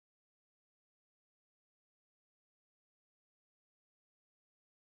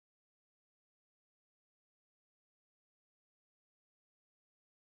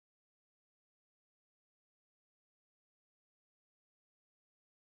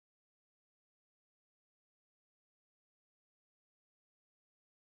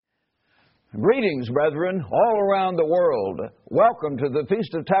Greetings, brethren, all around the world. Welcome to the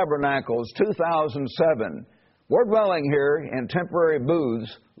Feast of Tabernacles 2007. We're dwelling here in temporary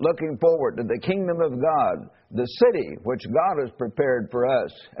booths, looking forward to the kingdom of God, the city which God has prepared for us,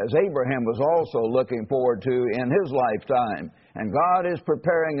 as Abraham was also looking forward to in his lifetime. And God is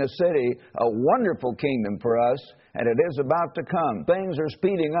preparing a city, a wonderful kingdom for us, and it is about to come. Things are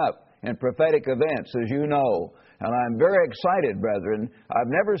speeding up in prophetic events, as you know. And I'm very excited, brethren. I've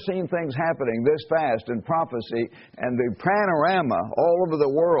never seen things happening this fast in prophecy, and the panorama all over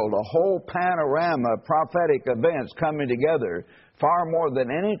the world, a whole panorama of prophetic events coming together, far more than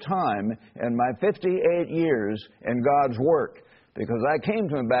any time in my 58 years in God's work. Because I came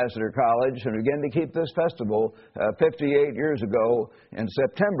to Ambassador College and began to keep this festival 58 years ago in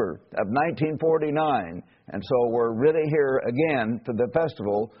September of 1949. And so we're really here again for the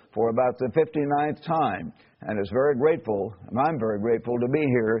festival for about the 59th time. And it's very grateful, and I'm very grateful to be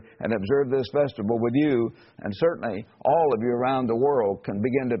here and observe this festival with you. And certainly all of you around the world can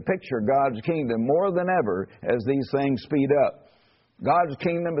begin to picture God's kingdom more than ever as these things speed up. God's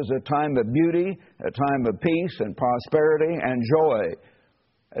kingdom is a time of beauty, a time of peace and prosperity and joy.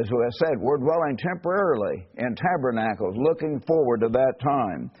 As I said, we're dwelling temporarily in tabernacles, looking forward to that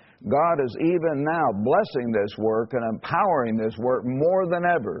time. God is even now blessing this work and empowering this work more than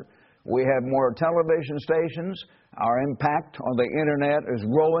ever. We have more television stations. Our impact on the Internet is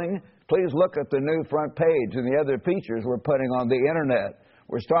growing. Please look at the new front page and the other features we're putting on the Internet.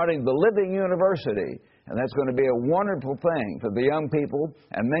 We're starting the Living University. And that's going to be a wonderful thing for the young people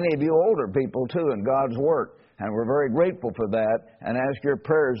and many of you older people, too, in God's work. And we're very grateful for that and ask your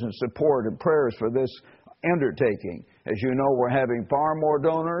prayers and support and prayers for this undertaking. As you know, we're having far more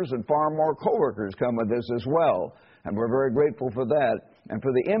donors and far more co-workers come with this as well. And we're very grateful for that and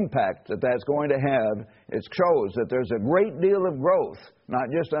for the impact that that's going to have. It shows that there's a great deal of growth, not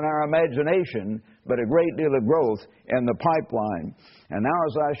just in our imagination, but a great deal of growth in the pipeline. And now,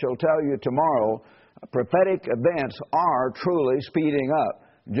 as I shall tell you tomorrow, prophetic events are truly speeding up.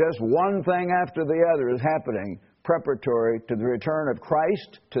 Just one thing after the other is happening, preparatory to the return of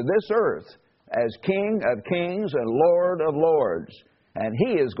Christ to this earth as King of kings and Lord of lords. And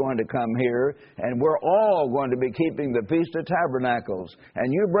He is going to come here, and we're all going to be keeping the Feast of Tabernacles.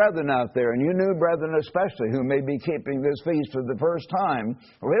 And you brethren out there, and you new brethren especially, who may be keeping this feast for the first time,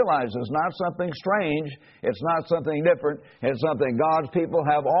 realize it's not something strange, it's not something different, it's something God's people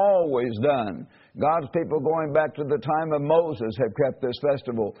have always done. God's people going back to the time of Moses have kept this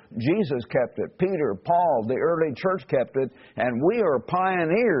festival. Jesus kept it. Peter, Paul, the early church kept it. And we are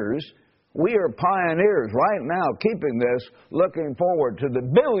pioneers. We are pioneers right now keeping this, looking forward to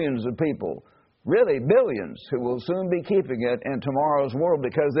the billions of people, really billions, who will soon be keeping it in tomorrow's world,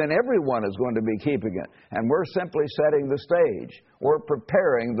 because then everyone is going to be keeping it. And we're simply setting the stage. We're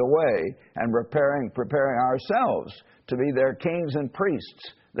preparing the way and preparing ourselves to be their kings and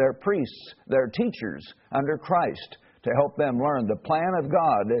priests, their priests, their teachers under Christ, to help them learn the plan of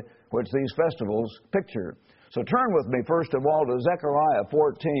God which these festivals picture. So turn with me, first of all, to Zechariah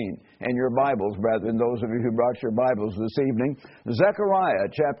 14 in your Bibles, brethren, those of you who brought your Bibles this evening. Zechariah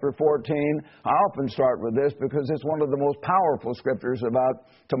chapter 14. I often start with this because it's one of the most powerful scriptures about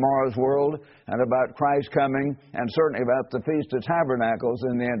tomorrow's world and about Christ coming, and certainly about the Feast of Tabernacles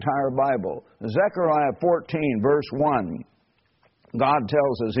in the entire Bible. Zechariah 14, verse 1. God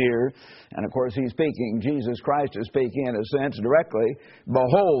tells us here, and of course He's speaking, Jesus Christ is speaking in a sense directly,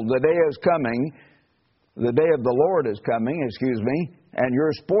 "Behold, the day is coming, the day of the Lord is coming, and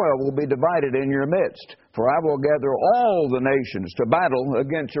your spoil will be divided in your midst. For I will gather all the nations to battle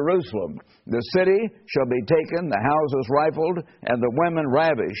against Jerusalem. The city shall be taken, the houses rifled, and the women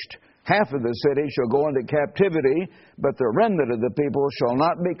ravished. Half of the city shall go into captivity, but the remnant of the people shall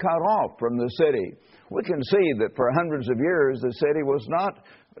not be cut off from the city." We can see that for hundreds of years the city was not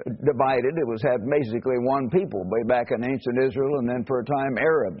divided. It was had basically one people way back in ancient Israel, and then for a time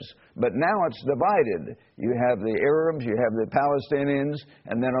Arabs. But now it's divided. You have the Arabs, you have the Palestinians,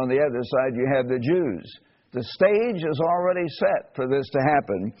 and then on the other side you have the Jews. The stage is already set for this to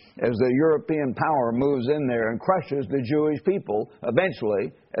happen as the European power moves in there and crushes the Jewish people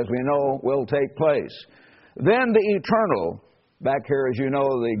eventually, as we know will take place. Then the eternal. Back here, as you know,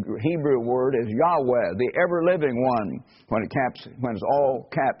 the Hebrew word is Yahweh, the ever-living one, when it's all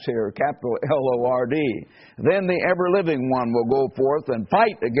caps here, capital L-O-R-D. Then the ever-living one will go forth and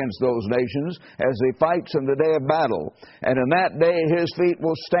fight against those nations as he fights in the day of battle. And in that day his feet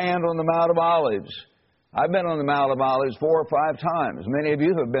will stand on the Mount of Olives. I've been on the Mount of Olives 4 or 5 times. Many of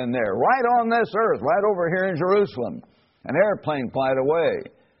you have been there. Right on this earth, right over here in Jerusalem. An airplane flight away.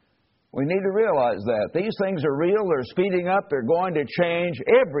 We need to realize that. These things are real. They're speeding up. They're going to change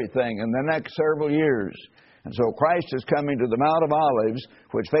everything in the next several years. And so Christ is coming to the Mount of Olives,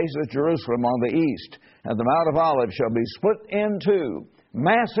 which faces Jerusalem on the east. And the Mount of Olives shall be split in two.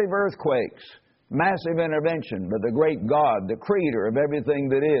 Massive earthquakes, massive intervention by the great God, the creator of everything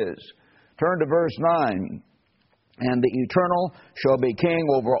that is. Turn to verse 9. And the Eternal shall be king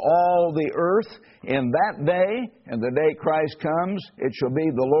over all the earth. In that day, and the day Christ comes, it shall be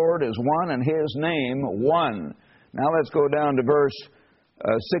the Lord is one and His name one. Now let's go down to verse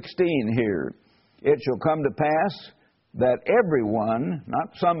 16 here. It shall come to pass that everyone,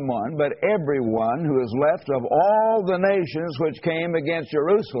 not someone, but everyone who is left of all the nations which came against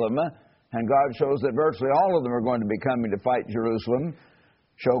Jerusalem, and God shows that virtually all of them are going to be coming to fight Jerusalem,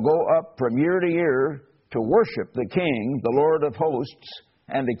 shall go up from year to year to worship the King, the Lord of hosts,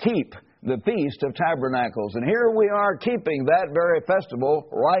 and to keep the Feast of Tabernacles. And here we are keeping that very festival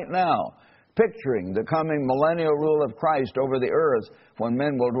right now, picturing the coming millennial rule of Christ over the earth when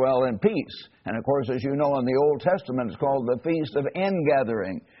men will dwell in peace. And of course, as you know, in the Old Testament, it's called the Feast of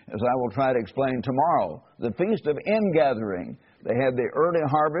Ingathering, as I will try to explain tomorrow. The Feast of Ingathering. They had the early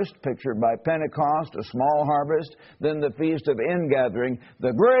harvest, pictured by Pentecost, a small harvest. Then the Feast of Ingathering,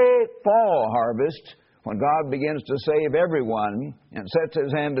 the great fall harvest, when God begins to save everyone and sets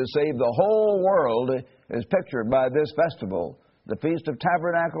His hand to save the whole world, is pictured by this festival, the Feast of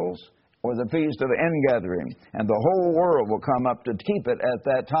Tabernacles or the Feast of Ingathering. And the whole world will come up to keep it at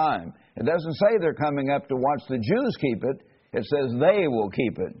that time. It doesn't say they're coming up to watch the Jews keep it. It says they will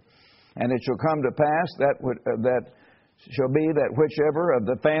keep it. And it shall come to pass that shall be that whichever of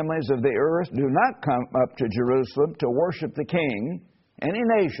the families of the earth do not come up to Jerusalem to worship the King, any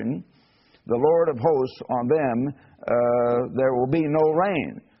nation, the Lord of hosts, on them there will be no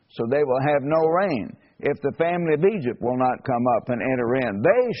rain. So they will have no rain. If the family of Egypt will not come up and enter in,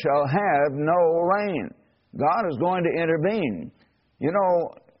 they shall have no rain. God is going to intervene. You know,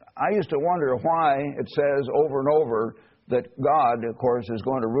 I used to wonder why it says over and over that God, of course, is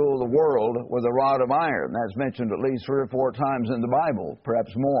going to rule the world with a rod of iron. That's mentioned at least 3 or 4 times in the Bible,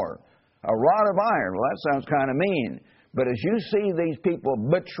 perhaps more. A rod of iron, well, that sounds kind of mean. But as you see these people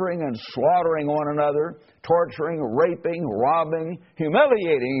butchering and slaughtering one another, torturing, raping, robbing,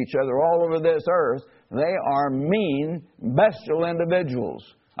 humiliating each other all over this earth, they are mean, bestial individuals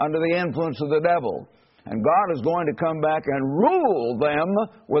under the influence of the devil. And God is going to come back and rule them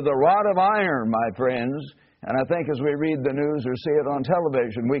with a rod of iron, my friends. And I think as we read the news or see it on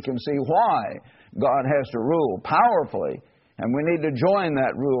television, we can see why God has to rule powerfully. And we need to join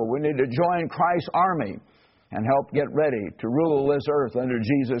that rule. We need to join Christ's army and help get ready to rule this earth under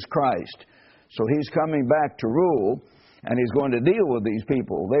Jesus Christ. So He's coming back to rule, and He's going to deal with these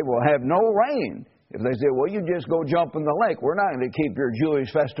people. They will have no rain. If they say, well, you just go jump in the lake, we're not going to keep your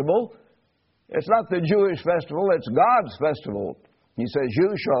Jewish festival. It's not the Jewish festival, it's God's festival. He says,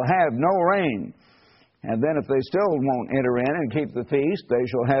 you shall have no rain. And then if they still won't enter in and keep the feast, they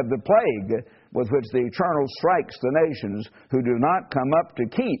shall have the plague with which the Eternal strikes the nations who do not come up to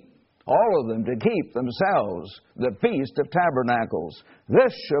keep, all of them to keep themselves, the Feast of Tabernacles.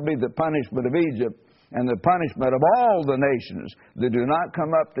 This shall be the punishment of Egypt and the punishment of all the nations that do not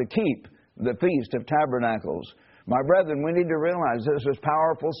come up to keep the Feast of Tabernacles. My brethren, we need to realize this is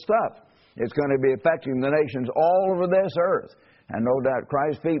powerful stuff. It's going to be affecting the nations all over this earth. And no doubt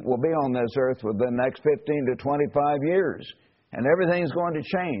Christ's feet will be on this earth within the next 15 to 25 years. And everything's going to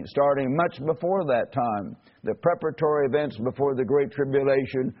change, starting much before that time. The preparatory events before the Great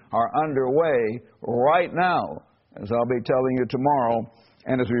Tribulation are underway right now, as I'll be telling you tomorrow,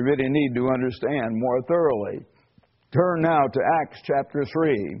 and as we really need to understand more thoroughly. Turn now to Acts chapter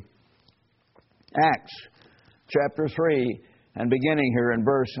 3. Acts chapter 3, and beginning here in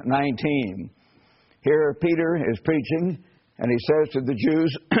verse 19. Here Peter is preaching, and he says to the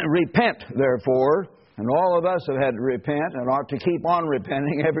Jews, repent, therefore. And all of us have had to repent and ought to keep on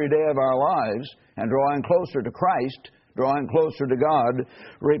repenting every day of our lives and drawing closer to Christ, drawing closer to God.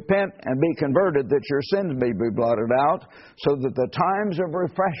 Repent and be converted that your sins may be blotted out, so that the times of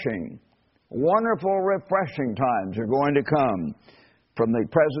refreshing, wonderful refreshing times are going to come from the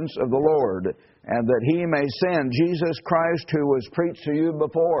presence of the Lord, and that He may send Jesus Christ, who was preached to you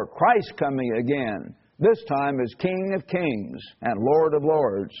before. Christ coming again, this time as King of kings and Lord of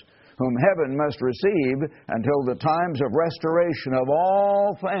lords, whom heaven must receive until the times of restoration of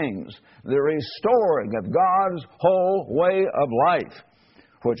all things, the restoring of God's whole way of life,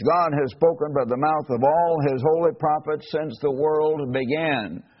 which God has spoken by the mouth of all His holy prophets since the world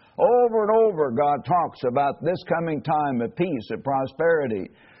began. Over and over, God talks about this coming time of peace and prosperity,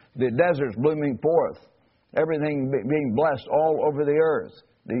 the deserts blooming forth, everything being blessed all over the earth.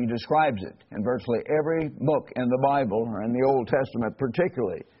 He describes it in virtually every book in the Bible, or in the Old Testament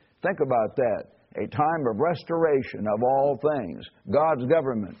particularly. Think about that. A time of restoration of all things. God's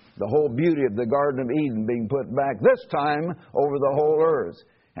government, the whole beauty of the Garden of Eden being put back, this time over the whole earth.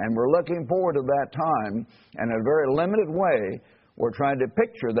 And we're looking forward to that time, and in a very limited way, we're trying to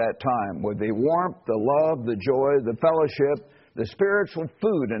picture that time with the warmth, the love, the joy, the fellowship, the spiritual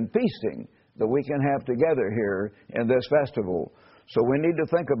food and feasting that we can have together here in this festival. So we need to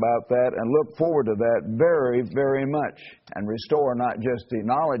think about that and look forward to that very, very much, and restore not just the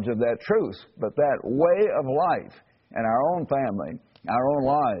knowledge of that truth, but that way of life in our own family, our own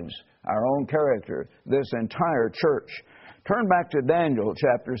lives, our own character, this entire church. Turn back to Daniel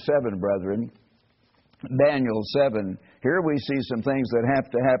chapter 7, brethren. Daniel 7. Here we see some things that have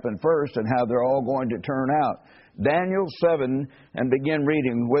to happen first and how they're all going to turn out. Daniel 7, and begin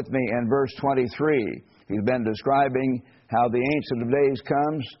reading with me in verse 23. He's been describing how the Ancient of Days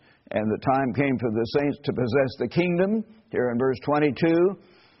comes, and the time came for the saints to possess the kingdom, here in verse 22.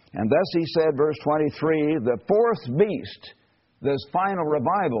 And thus he said, verse 23, the fourth beast, this final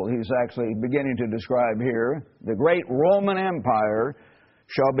revival he's actually beginning to describe here, the great Roman Empire,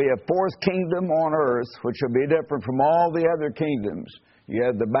 shall be a fourth kingdom on earth, which shall be different from all the other kingdoms. You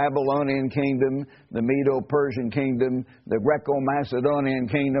have the Babylonian kingdom, the Medo-Persian kingdom, the Greco-Macedonian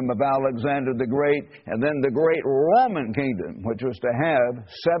kingdom of Alexander the Great, and then the great Roman kingdom, which was to have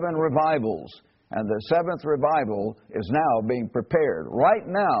 7 revivals. And the 7th revival is now being prepared right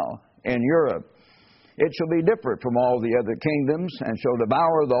now in Europe. It shall be different from all the other kingdoms, and shall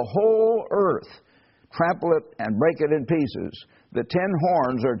devour the whole earth, trample it and break it in pieces. The 10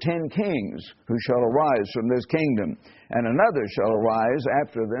 horns are 10 kings who shall arise from this kingdom, and another shall arise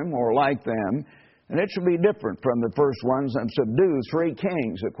after them, or like them, and it shall be different from the first ones, and subdue 3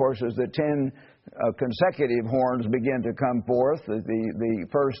 kings. Of course, as the 10 consecutive horns begin to come forth, the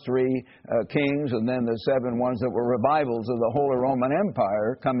first 3 kings, and then the 7 ones that were revivals of the Holy Roman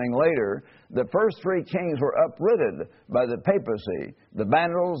Empire coming later, the first 3 kings were uprooted by the papacy, the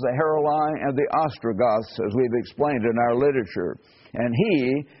Vandals, the Heruli, and the Ostrogoths, as we've explained in our literature. And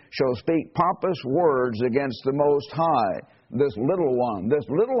he shall speak pompous words against the Most High, this little one, this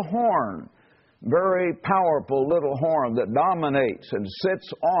little horn, very powerful little horn that dominates and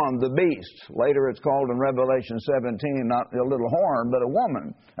sits on the beast. Later it's called in Revelation 17, not a little horn, but a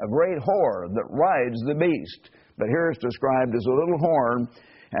woman, a great whore that rides the beast. But here it's described as a little horn,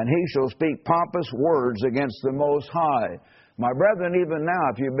 and he shall speak pompous words against the Most High. My brethren, even now,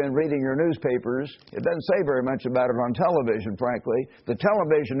 if you've been reading your newspapers, it doesn't say very much about it on television, frankly. The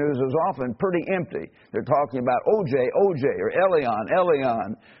television news is often pretty empty. They're talking about OJ, or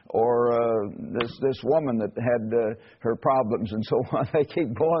Elion, or this woman that had her problems and so on. They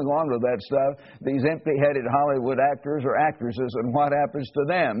keep going on with that stuff. These empty-headed Hollywood actors or actresses, and what happens to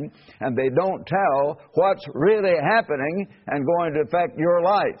them. And they don't tell what's really happening and going to affect your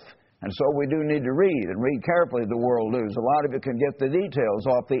life. And so we do need to read, and read carefully the world news. A lot of you can get the details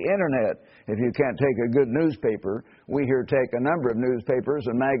off the Internet if you can't take a good newspaper. We here take a number of newspapers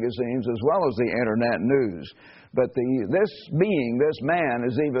and magazines as well as the Internet news. But this man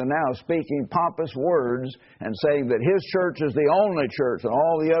is even now speaking pompous words and saying that his church is the only church and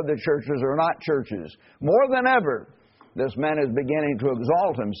all the other churches are not churches. More than ever, this man is beginning to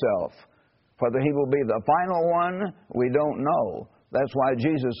exalt himself. Whether he will be the final one, we don't know. That's why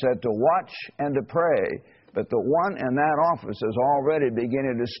Jesus said to watch and to pray. But the one in that office is already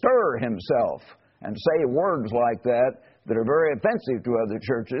beginning to stir himself and say words like that are very offensive to other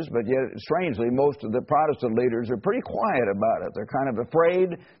churches, but yet, strangely, most of the Protestant leaders are pretty quiet about it. They're kind of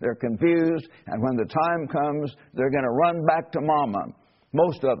afraid, they're confused, and when the time comes, they're going to run back to mama.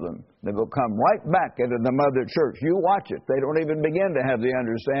 Most of them, they will come right back into the mother church. You watch it. They don't even begin to have the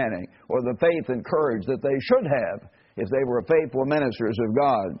understanding or the faith and courage that they should have if they were faithful ministers of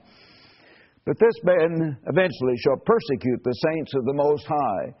God. But this man eventually shall persecute the saints of the Most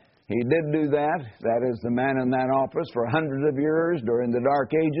High. He did do that. That is the man in that office for hundreds of years during the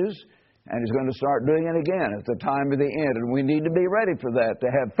Dark Ages. And he's going to start doing it again at the time of the end. And we need to be ready for that, to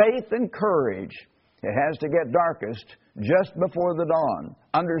have faith and courage. It has to get darkest just before the dawn.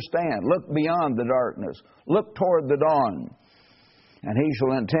 Understand. Look beyond the darkness. Look toward the dawn. And he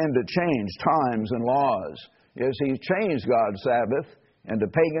shall intend to change times and laws. Yes, he's changed God's Sabbath into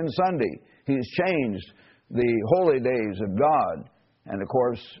pagan Sunday. He's changed the holy days of God. And, of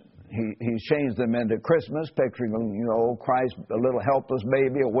course, he's changed them into Christmas, picturing, Christ, a little helpless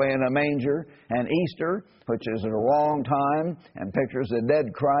baby away in a manger, and Easter, which is in a wrong time, and pictures the dead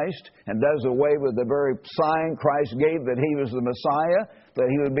Christ, and does away with the very sign Christ gave that he was the Messiah. that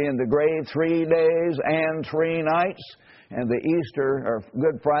He would be in the grave 3 days and 3 nights. And the Easter, or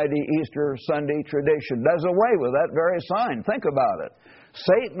Good Friday, Easter Sunday tradition does away with that very sign. Think about it.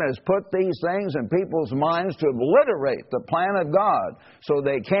 Satan has put these things in people's minds to obliterate the plan of God, so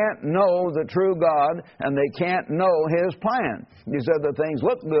they can't know the true God and they can't know His plan. These other things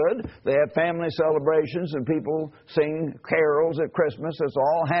look good. They have family celebrations and people sing carols at Christmas. It's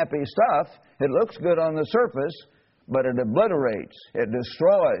all happy stuff. It looks good on the surface, but it obliterates, it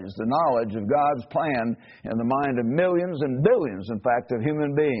destroys the knowledge of God's plan in the mind of millions and billions, in fact, of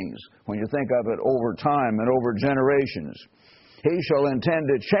human beings, when you think of it over time and over generations. He shall intend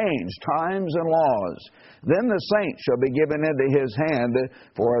to change times and laws. Then the saints shall be given into His hand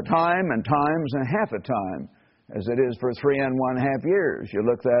for a time and times and half a time, as it is for 3½ years. You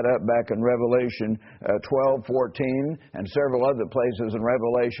look that up back in Revelation 12, 14, and several other places in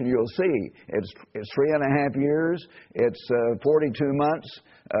Revelation, you'll see it's 3½ years, it's 42 months,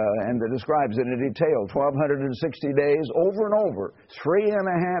 and it describes it in detail, 1,260 days over and over.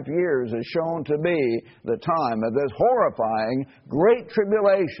 3½ years is shown to be the time of this horrifying great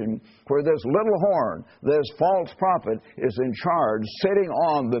tribulation, where this little horn, this false prophet, is in charge, sitting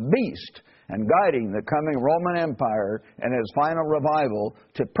on the beast and guiding the coming Roman Empire and his final revival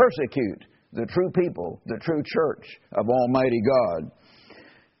to persecute the true people, the true church of Almighty God.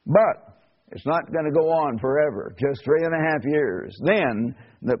 But it's not going to go on forever, just 3½ years. Then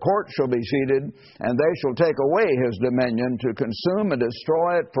the court shall be seated, and they shall take away His dominion to consume and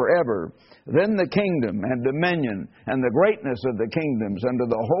destroy it forever. Then the kingdom and dominion and the greatness of the kingdoms under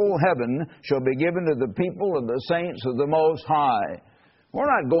the whole heaven shall be given to the people of the saints of the Most High. We're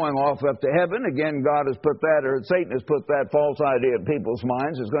not going off up to heaven. Again, God has put that, or Satan has put that false idea in people's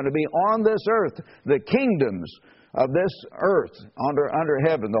minds. It's going to be on this earth. The kingdoms of this earth under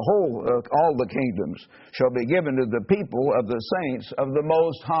heaven, all the kingdoms shall be given to the people of the saints of the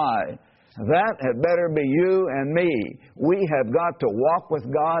Most High. That had better be you and me. We have got to walk with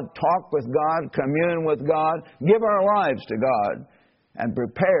God, talk with God, commune with God, give our lives to God, and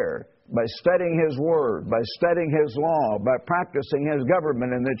prepare by studying His Word, by studying His law, by practicing His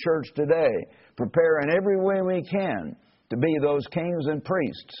government in the church today. Prepare in every way we can to be those kings and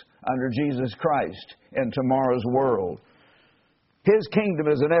priests under Jesus Christ in tomorrow's world. His kingdom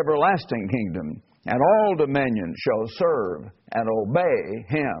is an everlasting kingdom, and all dominions shall serve and obey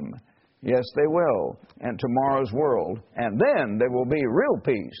Him. Yes, they will in tomorrow's world. And then there will be real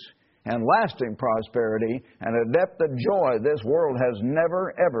peace and lasting prosperity and a depth of joy this world has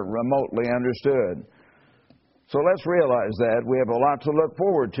never, ever remotely understood. So let's realize that. We have a lot to look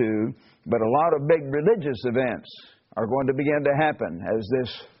forward to, but a lot of big religious events are going to begin to happen as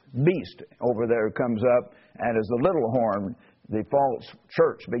this beast over there comes up, and as the little horn, the false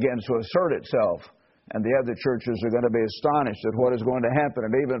church, begins to assert itself. And the other churches are going to be astonished at what is going to happen.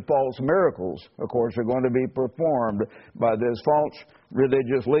 And even false miracles, of course, are going to be performed by this false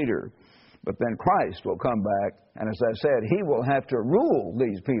religious leader. But then Christ will come back, and as I said, He will have to rule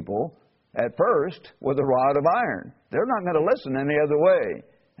these people at first with a rod of iron. They're not going to listen any other way.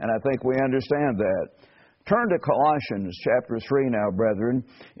 And I think we understand that. Turn to Colossians chapter 3 now, brethren,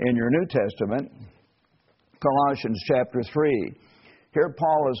 in your New Testament. Colossians chapter 3. Here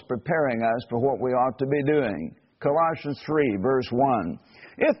Paul is preparing us for what we ought to be doing. Colossians 3, verse 1.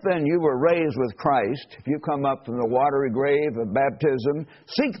 If then you were raised with Christ, if you come up from the watery grave of baptism,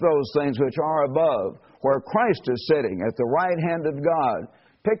 seek those things which are above, where Christ is sitting at the right hand of God.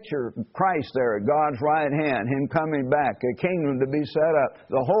 Picture Christ there at God's right hand, Him coming back, a kingdom to be set up,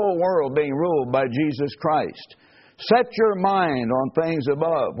 the whole world being ruled by Jesus Christ. Set your mind on things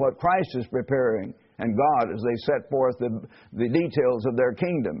above, what Christ is preparing, and God, as they set forth the details of their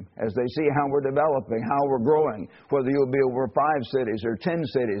kingdom, as they see how we're developing, how we're growing, whether you'll be over 5 cities or 10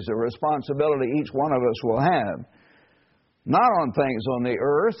 cities, a responsibility each one of us will have. Not on things on the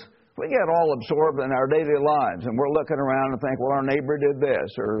earth. We get all absorbed in our daily lives, and we're looking around and think, well, our neighbor did this,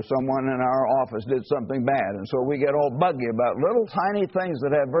 or someone in our office did something bad, and so we get all buggy about little tiny things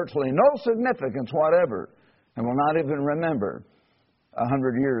that have virtually no significance whatever, and will not even remember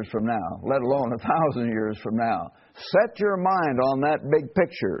 100 years from now, let alone 1,000 years from now. Set your mind on that big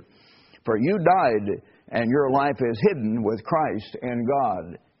picture, for you died, and your life is hidden with Christ in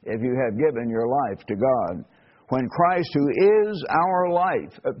God, if you have given your life to God. When Christ, who is our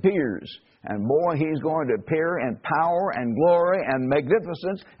life, appears, and boy, He's going to appear in power and glory and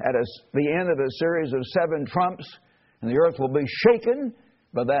magnificence at the end of a series of 7 trumps, and the earth will be shaken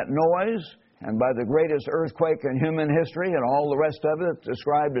by that noise and by the greatest earthquake in human history and all the rest of it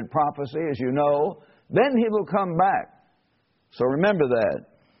described in prophecy, as you know. Then He will come back. So remember that.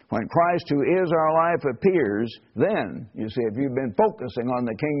 When Christ, who is our life, appears, then, you see, if you've been focusing on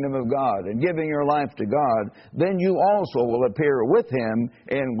the kingdom of God and giving your life to God, then you also will appear with Him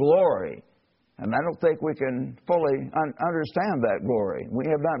in glory. And I don't think we can fully understand that glory. We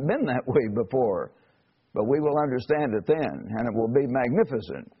have not been that way before. But we will understand it then, and it will be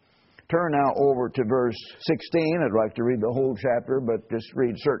magnificent. Turn now over to verse 16. I'd like to read the whole chapter, but just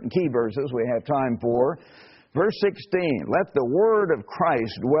read certain key verses we have time for. Verse 16, let the word of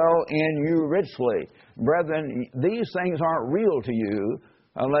Christ dwell in you richly. Brethren, these things aren't real to you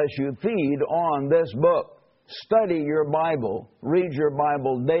unless you feed on this book. Study your Bible. Read your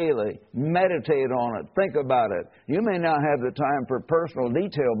Bible daily. Meditate on it. Think about it. You may not have the time for personal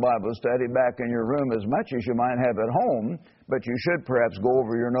detailed Bible study back in your room as much as you might have at home, but you should perhaps go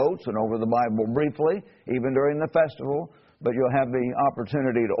over your notes and over the Bible briefly, even during the festival. But you'll have the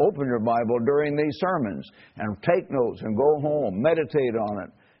opportunity to open your Bible during these sermons and take notes and go home, meditate on it,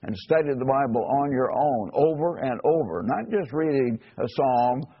 and study the Bible on your own over and over. Not just reading a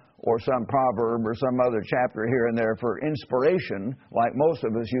psalm or some proverb or some other chapter here and there for inspiration, like most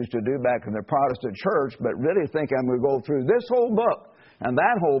of us used to do back in the Protestant church, but really think I'm going to go through this whole book and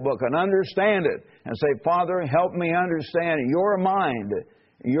that whole book and understand it and say, Father, help me understand your mind,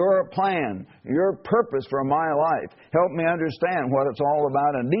 your plan, your purpose for my life. Help me understand what it's all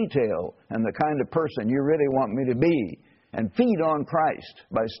about in detail and the kind of person you really want me to be. And feed on Christ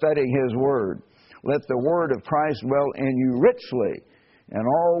by studying His Word. Let the Word of Christ dwell in you richly in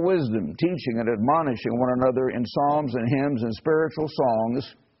all wisdom, teaching and admonishing one another in psalms and hymns and spiritual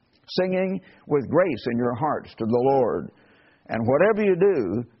songs, singing with grace in your hearts to the Lord. And whatever you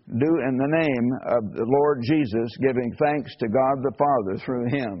do, do in the name of the Lord Jesus, giving thanks to God the Father through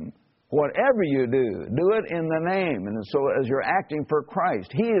Him. Whatever you do it in the name. And so as you're acting for Christ,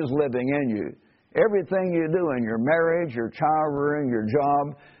 He is living in you. Everything you do in your marriage, your child rearing, your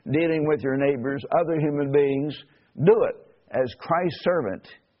job, dealing with your neighbors, other human beings, do it as Christ's servant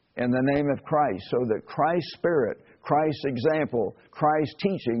in the name of Christ, so that Christ's Spirit, Christ's example, Christ's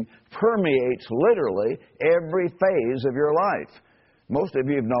teaching permeates literally every phase of your life. Most of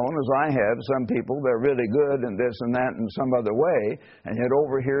you have known, as I have, some people, they're really good in this and that in some other way, and yet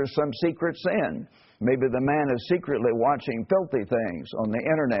overhear some secret sin. Maybe the man is secretly watching filthy things on the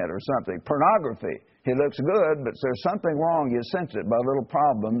internet or something, pornography. He looks good, but there's something wrong. You sense it by little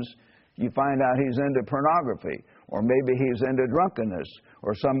problems. You find out he's into pornography. Or maybe he's into drunkenness.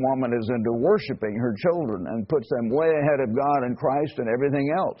 Or some woman is into worshiping her children and puts them way ahead of God and Christ and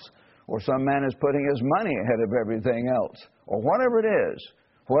everything else. Or some man is putting his money ahead of everything else. Or whatever it is,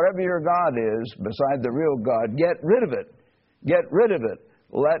 whatever your God is beside the real God, get rid of it. Get rid of it.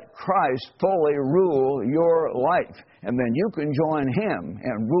 Let Christ fully rule your life. And then you can join Him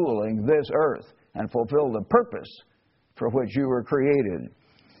in ruling this earth and fulfill the purpose for which you were created.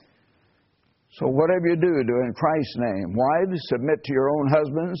 So whatever you do in Christ's name. Wives, submit to your own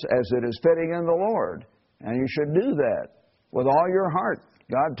husbands as it is fitting in the Lord. And you should do that with all your heart.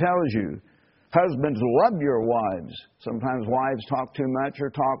 God tells you. Husbands, love your wives. Sometimes wives talk too much or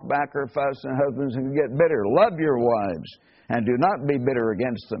talk back or fuss, and husbands can get bitter. Love your wives, and do not be bitter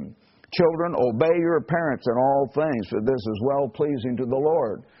against them. Children, obey your parents in all things, for this is well-pleasing to the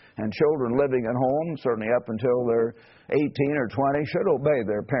Lord. And children living at home, certainly up until they're 18 or 20, should obey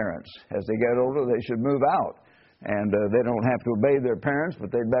their parents. As they get older, they should move out. And they don't have to obey their parents,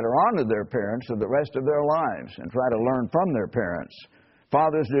 but they'd better honor their parents for the rest of their lives and try to learn from their parents.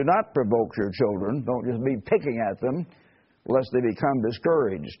 Fathers, do not provoke your children. Don't just be picking at them, lest they become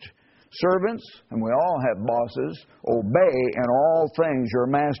discouraged. Servants, and we all have bosses, obey in all things your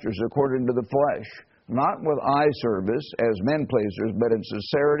masters according to the flesh, not with eye service as men pleasers, but in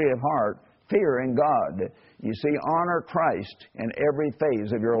sincerity of heart, fearing God. You see, honor Christ in every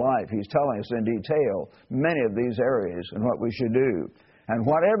phase of your life. He's telling us in detail many of these areas and what we should do. And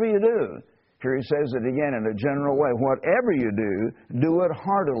whatever you do, here he says it again in a general way, whatever you do it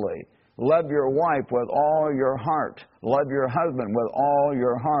heartily. Love your wife with all your heart. Love your husband with all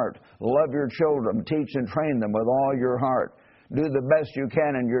your heart. Love your children. Teach and train them with all your heart. Do the best you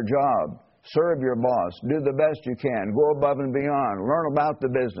can in your job. Serve your boss. Do the best you can. Go above and beyond. Learn about the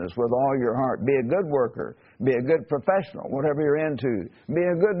business with all your heart. Be a good worker. Be a good professional, whatever you're into. Be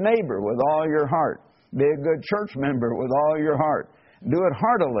a good neighbor with all your heart. Be a good church member with all your heart. Do it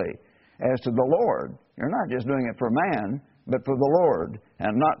heartily as to the Lord. You're not just doing it for man, but for the Lord,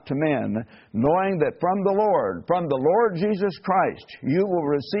 and not to men, knowing that from the Lord Jesus Christ, you will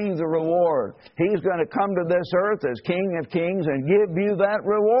receive the reward. He's going to come to this earth as King of Kings and give you that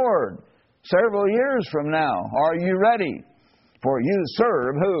reward. Several years from now, are you ready? For you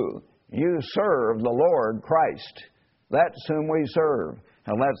serve who? You serve the Lord Christ. That's whom we serve.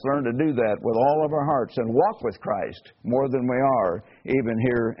 And let's learn to do that with all of our hearts and walk with Christ more than we are, even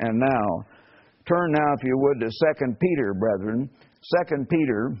here and now. Turn now, if you would, to 2 Peter, brethren. 2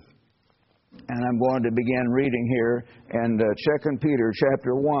 Peter, and I'm going to begin reading here in 2 Peter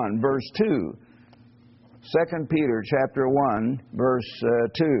chapter 1, verse 2. 2 Peter chapter 1, verse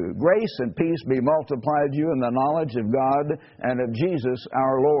 2. Grace and peace be multiplied to you in the knowledge of God and of Jesus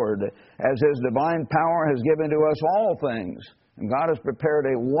our Lord, as His divine power has given to us all things. And God has prepared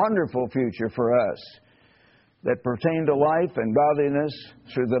a wonderful future for us that pertain to life and godliness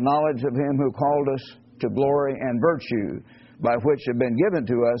through the knowledge of Him who called us to glory and virtue, by which have been given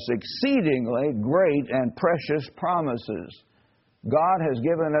to us exceedingly great and precious promises. God has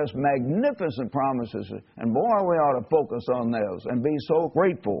given us magnificent promises, and boy, we ought to focus on those and be so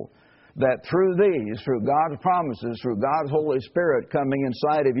grateful that through these, through God's promises, through God's Holy Spirit coming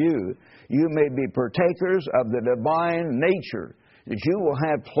inside of you, you may be partakers of the divine nature, that you will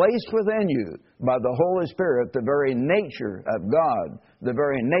have placed within you by the Holy Spirit the very nature of God, the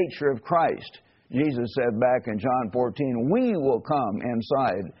very nature of Christ. Jesus said back in John 14, we will come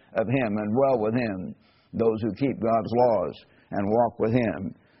inside of Him and dwell with Him, those who keep God's laws and walk with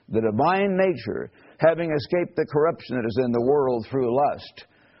Him. The divine nature, having escaped the corruption that is in the world through lust,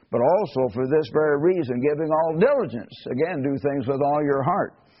 but also for this very reason, giving all diligence. Again, do things with all your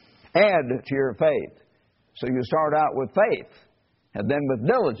heart. Add to your faith. So you start out with faith, and then with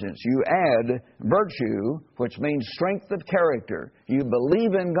diligence you add virtue, which means strength of character. You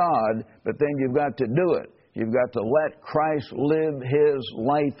believe in God, but then you've got to do it. You've got to let Christ live His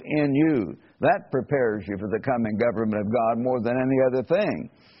life in you. That prepares you for the coming government of God more than any other thing.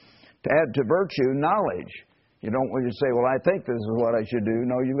 To add to virtue, knowledge. You don't want to say, well, I think this is what I should do.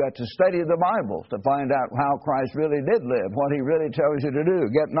 No, you've got to study the Bible to find out how Christ really did live, what He really tells you to do.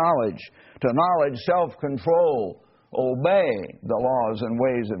 Get knowledge. To knowledge, self-control. Obey the laws and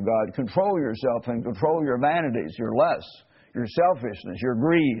ways of God. Control yourself and control your vanities, your lusts, your selfishness, your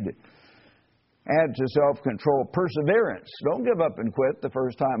greed. Add to self-control perseverance. Don't give up and quit the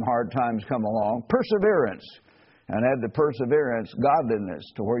first time hard times come along. Perseverance. And add to perseverance godliness,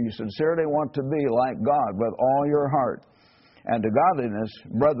 to where you sincerely want to be like God with all your heart. And to godliness,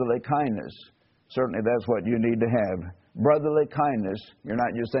 brotherly kindness. Certainly that's what you need to have. Brotherly kindness. You're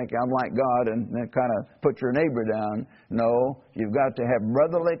not just thinking, I'm like God, and then kind of put your neighbor down. No, you've got to have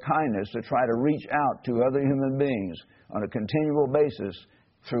brotherly kindness to try to reach out to other human beings on a continual basis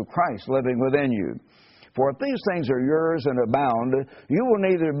through Christ living within you. For if these things are yours and abound, you will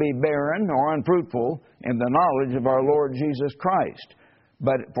neither be barren nor unfruitful in the knowledge of our Lord Jesus Christ.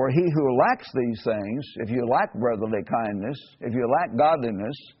 But for he who lacks these things, if you lack brotherly kindness, if you lack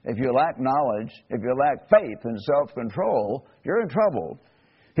godliness, if you lack knowledge, if you lack faith and self-control, you're in trouble.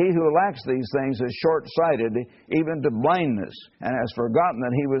 He who lacks these things is short-sighted, even to blindness, and has forgotten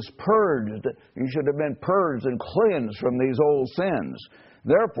that he was purged. You should have been purged and cleansed from these old sins.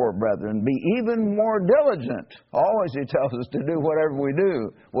 Therefore, brethren, be even more diligent. Always he tells us to do whatever we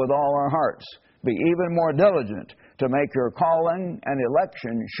do with all our hearts. Be even more diligent to make your calling and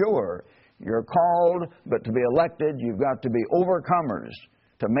election sure. You're called, but to be elected, you've got to be overcomers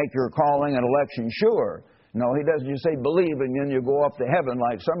to make your calling and election sure. No, he doesn't just say believe and then you go up to heaven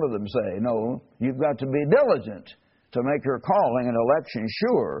like some of them say. No, you've got to be diligent to make your calling and election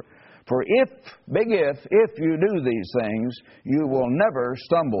sure. For if you do these things, you will never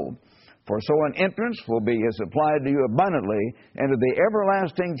stumble. For so an entrance will be supplied to you abundantly into the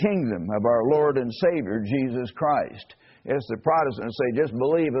everlasting kingdom of our Lord and Savior, Jesus Christ. Yes, the Protestants say just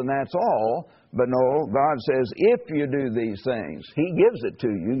believe and that's all. But no, God says if you do these things, He gives it to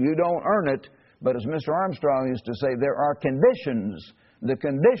you. You don't earn it. But as Mr. Armstrong used to say, there are conditions. The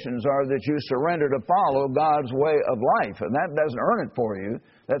conditions are that you surrender to follow God's way of life. And that doesn't earn it for you.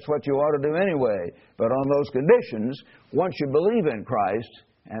 That's what you ought to do anyway. But on those conditions, once you believe in Christ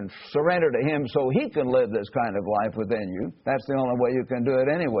and surrender to Him so He can live this kind of life within you, that's the only way you can do it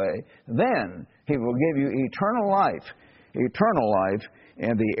anyway, then He will give you eternal life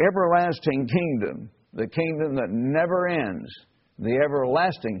in the everlasting kingdom, the kingdom that never ends, the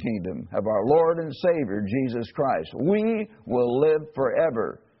everlasting kingdom of our Lord and Savior, Jesus Christ. We will live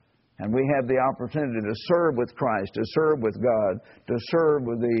forever. And we have the opportunity to serve with Christ, to serve with God, to serve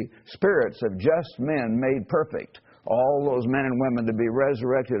with the spirits of just men made perfect. All those men and women to be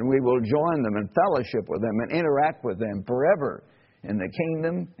resurrected, and we will join them and fellowship with them and interact with them forever in the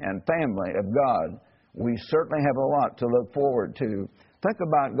kingdom and family of God. We certainly have a lot to look forward to. Think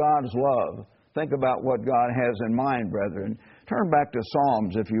about God's love. Think about what God has in mind, brethren. Turn back to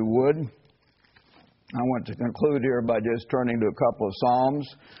Psalms, if you would. I want to conclude here by just turning to a couple of Psalms.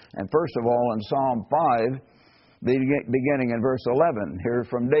 And first of all, in Psalm 5, beginning in verse 11. Here's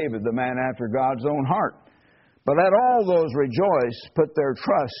from David, the man after God's own heart. But let all those rejoice, put their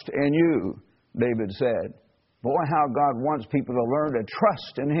trust in you, David said. Boy, how God wants people to learn to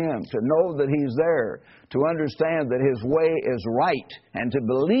trust in Him, to know that He's there, to understand that His way is right, and to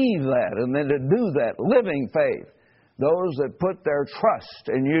believe that, and then to do that, living faith. Those that put their trust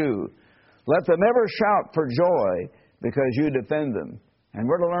in you, let them ever shout for joy because you defend them. And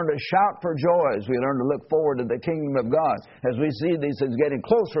we're to learn to shout for joy as we learn to look forward to the kingdom of God. As we see these things getting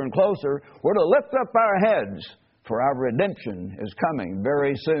closer and closer, we're to lift up our heads, for our redemption is coming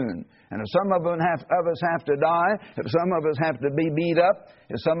very soon. And if some of us have to die, if some of us have to be beat up,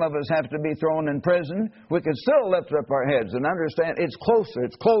 if some of us have to be thrown in prison, we can still lift up our heads and understand it's closer,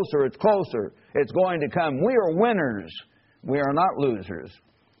 it's closer, it's closer. It's going to come. We are winners. We are not losers.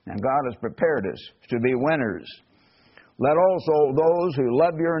 And God has prepared us to be winners. Let also those who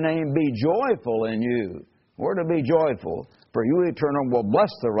love your name be joyful in you. We're to be joyful. For you, Eternal, will bless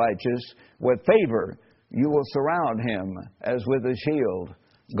the righteous with favor. You will surround him as with a shield.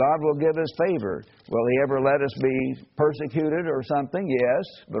 God will give us favor. Will He ever let us be persecuted or something?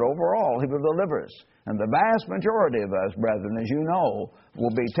 Yes. But overall, He will deliver us. And the vast majority of us, brethren, as you know,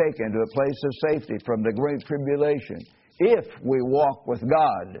 will be taken to a place of safety from the great tribulation. If we walk with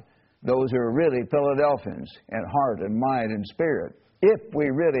God, those who are really Philadelphians in heart and mind and spirit. If we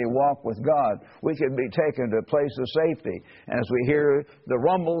really walk with God, we can be taken to a place of safety. And as we hear the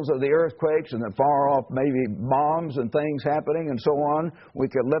rumbles of the earthquakes and the far-off maybe bombs and things happening and so on, we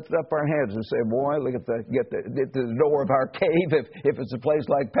can lift up our heads and say, boy, look at get to the door of our cave if it's a place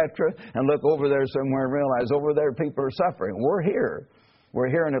like Petra, and look over there somewhere and realize over there people are suffering. We're here. We're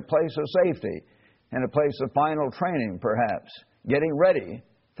here in a place of safety, in a place of final training perhaps, getting ready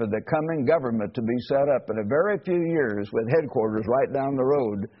for the coming government to be set up in a very few years with headquarters right down the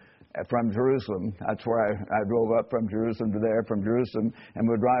road from Jerusalem. That's where I drove up from Jerusalem to there, from Jerusalem, and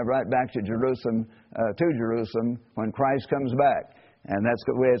we'll drive right back to Jerusalem when Christ comes back. And that's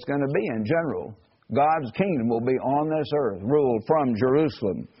the way it's going to be in general. God's kingdom will be on this earth, ruled from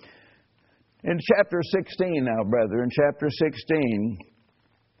Jerusalem. In chapter 16 now, brethren, chapter 16,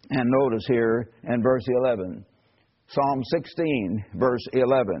 and notice here in verse 11. Psalm 16, verse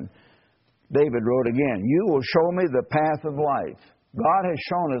 11. David wrote again, you will show me the path of life. God has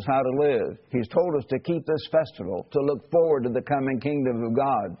shown us how to live. He's told us to keep this festival, to look forward to the coming kingdom of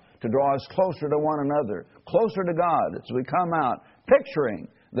God, to draw us closer to one another, closer to God as we come out, picturing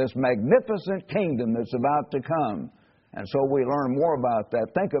this magnificent kingdom that's about to come. And so we learn more about that,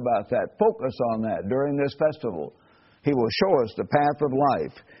 think about that, focus on that during this festival. He will show us the path of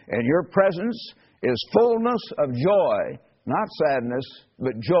life. And your presence is fullness of joy, not sadness,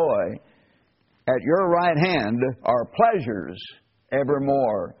 but joy. At your right hand are pleasures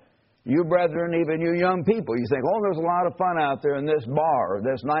evermore. You brethren, even you young people, you think, oh, there's a lot of fun out there in this bar, or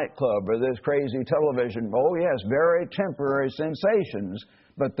this nightclub, or this crazy television. Oh, yes, very temporary sensations.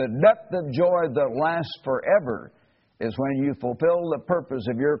 But the depth of joy that lasts forever is when you fulfill the purpose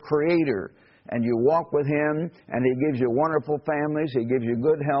of your Creator. And you walk with Him, and He gives you wonderful families. He gives you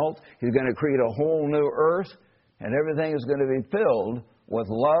good health. He's going to create a whole new earth, and everything is going to be filled with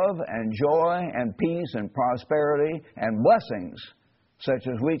love and joy and peace and prosperity and blessings such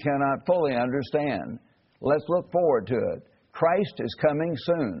as we cannot fully understand. Let's look forward to it. Christ is coming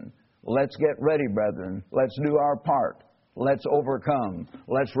soon. Let's get ready, brethren. Let's do our part. Let's overcome.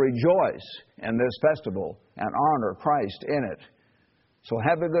 Let's rejoice in this festival and honor Christ in it. So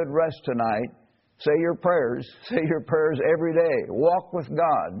have a good rest tonight. Say your prayers. Say your prayers every day. Walk with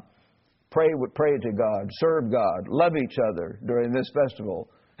God. Pray to God. Serve God. Love each other during this festival.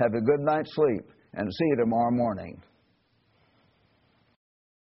 Have a good night's sleep, and see you tomorrow morning.